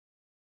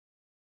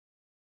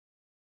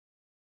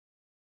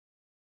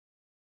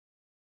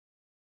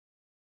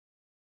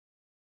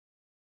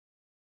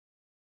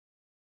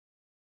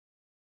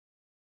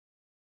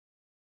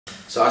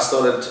So I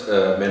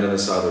started Men on the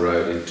Side of the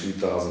Road in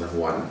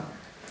 2001,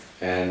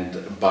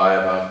 and by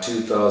about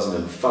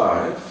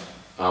 2005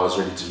 I was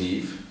ready to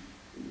leave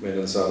Men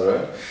on the Side of the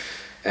Road,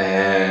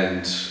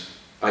 and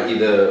I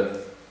either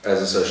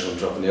as a social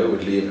entrepreneur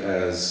would leave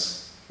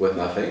as with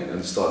nothing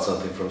and start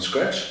something from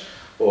scratch,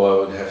 or I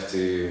would have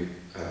to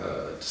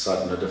decide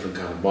on a different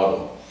kind of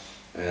model.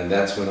 And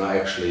that's when I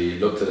actually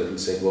looked at it and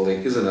said, well, there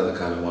is another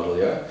kind of model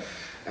here.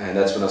 And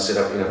that's when I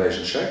set up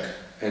Innovation Shack.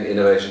 And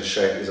Innovation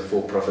Shack is a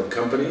for-profit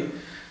company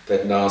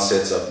that now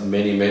sets up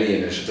many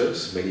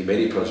initiatives,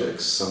 many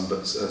projects, some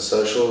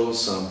social,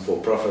 some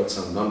for-profit,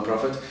 some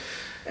non-profit.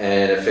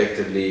 And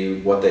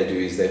effectively what they do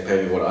is they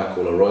pay me what I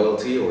call a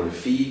royalty or a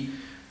fee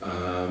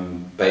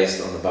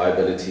based on the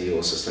viability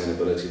or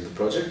sustainability of the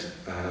project,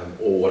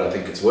 or what I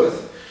think it's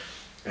worth.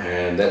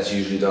 And that's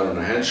usually done on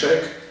a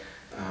handshake.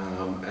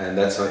 And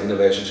that's how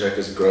Innovation Shack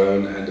has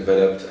grown and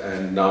developed,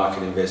 and now I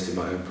can invest in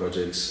my own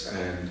projects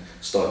and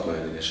start my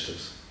own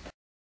initiatives.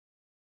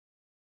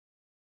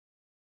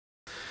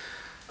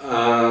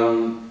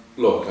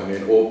 Look, I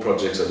mean, all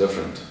projects are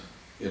different,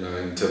 you know,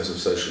 in terms of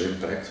social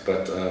impact.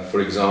 But for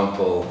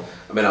example,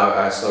 I mean,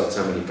 I started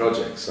so many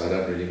projects, so I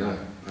don't really know.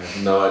 I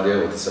have no idea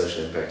what the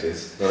social impact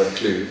is, not a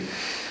clue.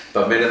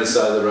 But Men on the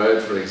Side of the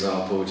Road, for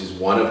example, which is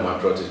one of my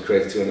projects,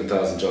 creates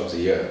 200,000 jobs a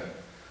year.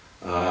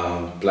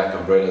 Black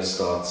Umbrella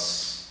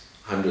starts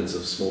hundreds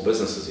of small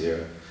businesses a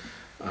year.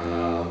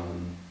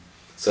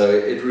 So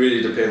it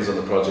really depends on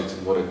the project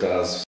and what it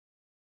does.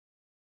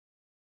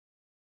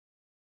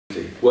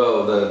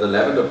 Well, the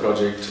Lavender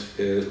Project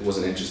was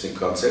an interesting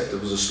concept. It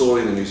was a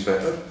story in the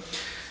newspaper,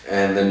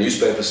 and the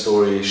newspaper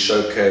story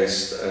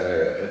showcased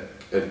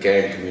a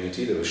gang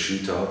community. There were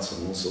shootouts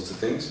and all sorts of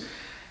things.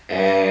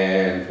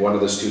 And one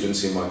of the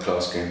students in my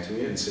class came to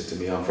me and said to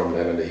me, I'm from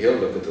Lavender Hill,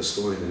 look at the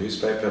story in the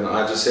newspaper. And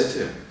I just said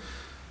to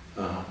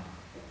him,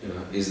 you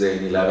know, is there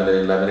any lavender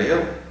in Lavender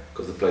Hill?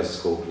 Because the place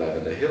is called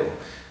Lavender Hill.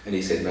 And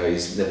he said, no,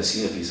 he's never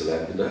seen a piece of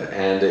lavender,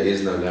 and there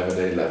is no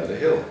lavender in Lavender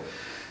Hill.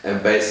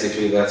 And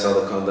basically that's how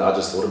I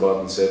just thought about it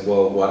and said,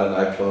 well, why don't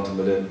I plant 1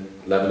 million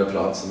lavender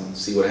plants and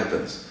see what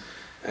happens?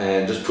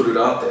 And just put it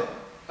out there.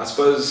 I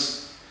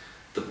suppose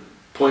the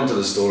point of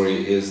the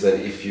story is that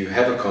if you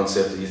have a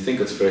concept and you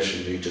think it's fresh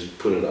and you just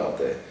put it out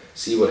there,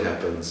 see what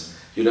happens.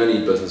 You don't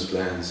need business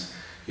plans.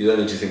 You don't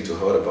need to think too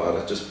hard about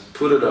it. Just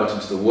put it out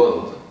into the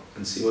world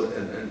and see what,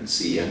 and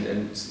see. And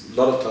a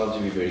lot of times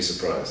you'll be very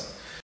surprised.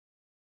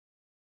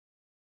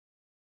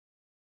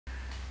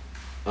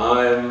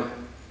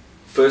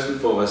 First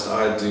and foremost,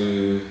 I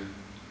do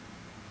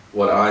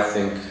what I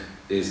think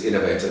is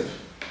innovative.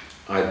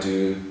 I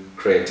do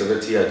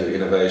creativity, I do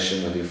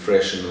innovation, I do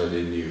fresh, and I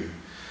do new.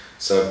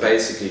 So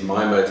basically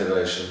my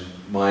motivation,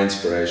 my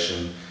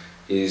inspiration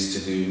is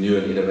to do new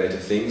and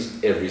innovative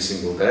things every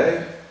single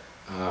day.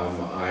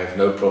 I have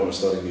no problem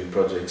starting new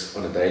projects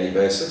on a daily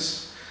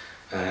basis,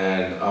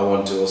 and I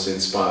want to also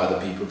inspire other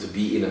people to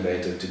be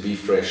innovative, to be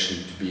fresh,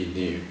 and to be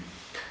new.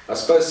 I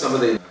suppose some of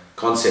the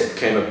concept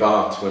came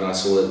about when I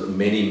saw that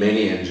many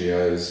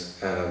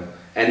NGOs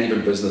and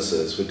even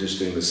businesses were just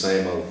doing the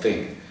same old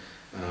thing,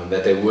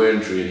 that they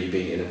weren't really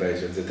being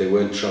innovative, that they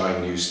weren't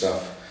trying new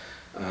stuff,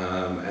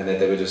 and that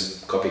they were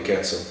just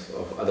copycats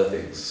of other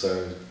things.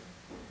 So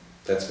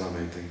that's my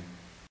main thing.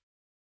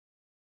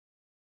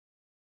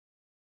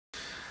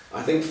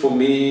 I think for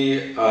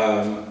me,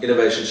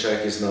 Innovation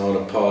Shack is now on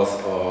a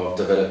path of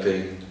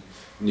developing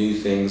new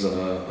things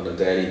on a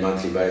daily,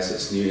 monthly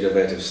basis, new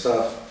innovative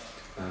stuff.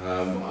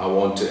 I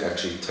want to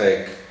actually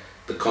take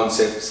the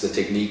concepts, the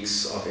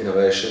techniques of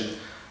innovation.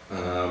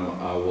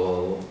 I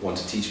will want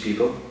to teach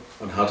people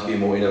on how to be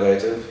more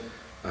innovative.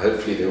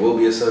 Hopefully there will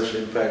be a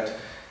social impact,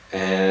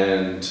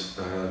 and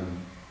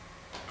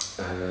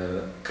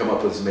come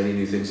up with as many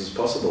new things as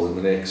possible in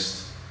the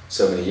next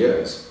so many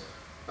years.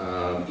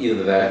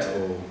 Either that,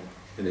 or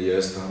in a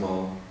year's time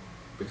I'll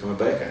become a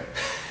baker.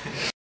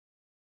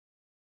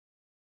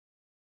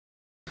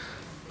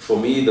 For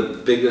me,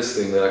 the biggest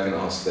thing that I can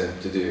ask them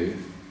to do,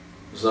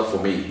 it's not for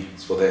me,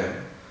 it's for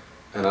them.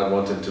 And I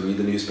want them to read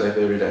the newspaper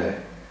every day,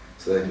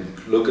 so they can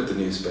look at the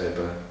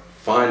newspaper,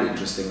 find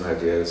interesting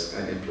ideas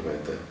and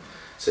implement them.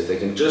 So if they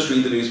can just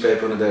read the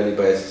newspaper on a daily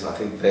basis, I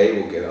think they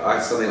will get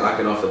it. Something I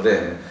can offer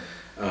them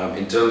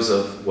in terms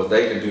of what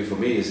they can do for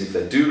me is if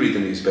they do read the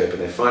newspaper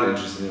and they find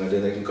interesting idea,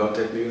 they can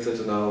contact me with it,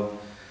 and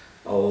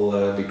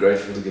I'll be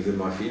grateful to give them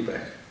my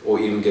feedback or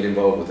even get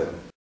involved with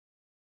them.